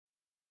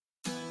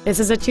This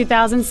is a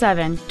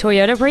 2007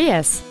 Toyota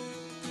Prius.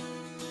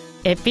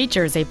 It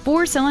features a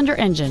 4-cylinder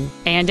engine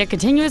and a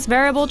continuous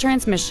variable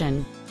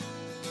transmission.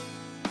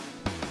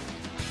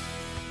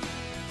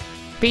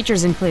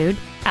 Features include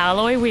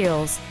alloy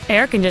wheels,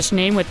 air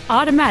conditioning with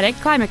automatic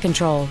climate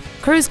control,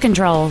 cruise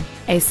control,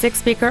 a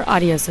 6-speaker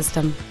audio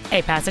system,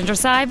 a passenger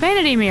side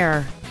vanity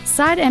mirror,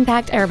 side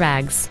impact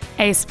airbags,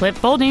 a split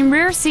folding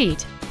rear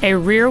seat, a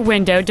rear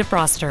window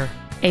defroster,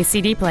 a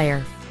CD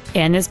player,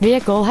 and this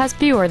vehicle has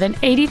fewer than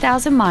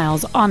 80,000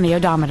 miles on the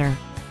odometer.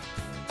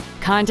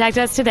 Contact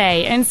us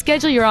today and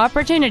schedule your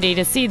opportunity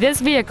to see this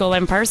vehicle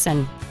in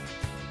person.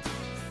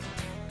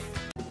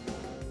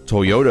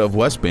 Toyota of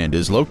West Bend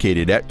is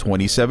located at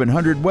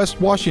 2700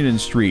 West Washington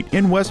Street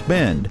in West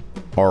Bend.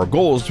 Our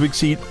goal is to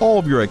exceed all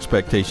of your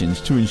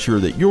expectations to ensure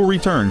that you'll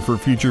return for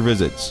future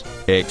visits.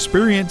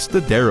 Experience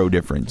the Darrow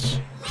difference.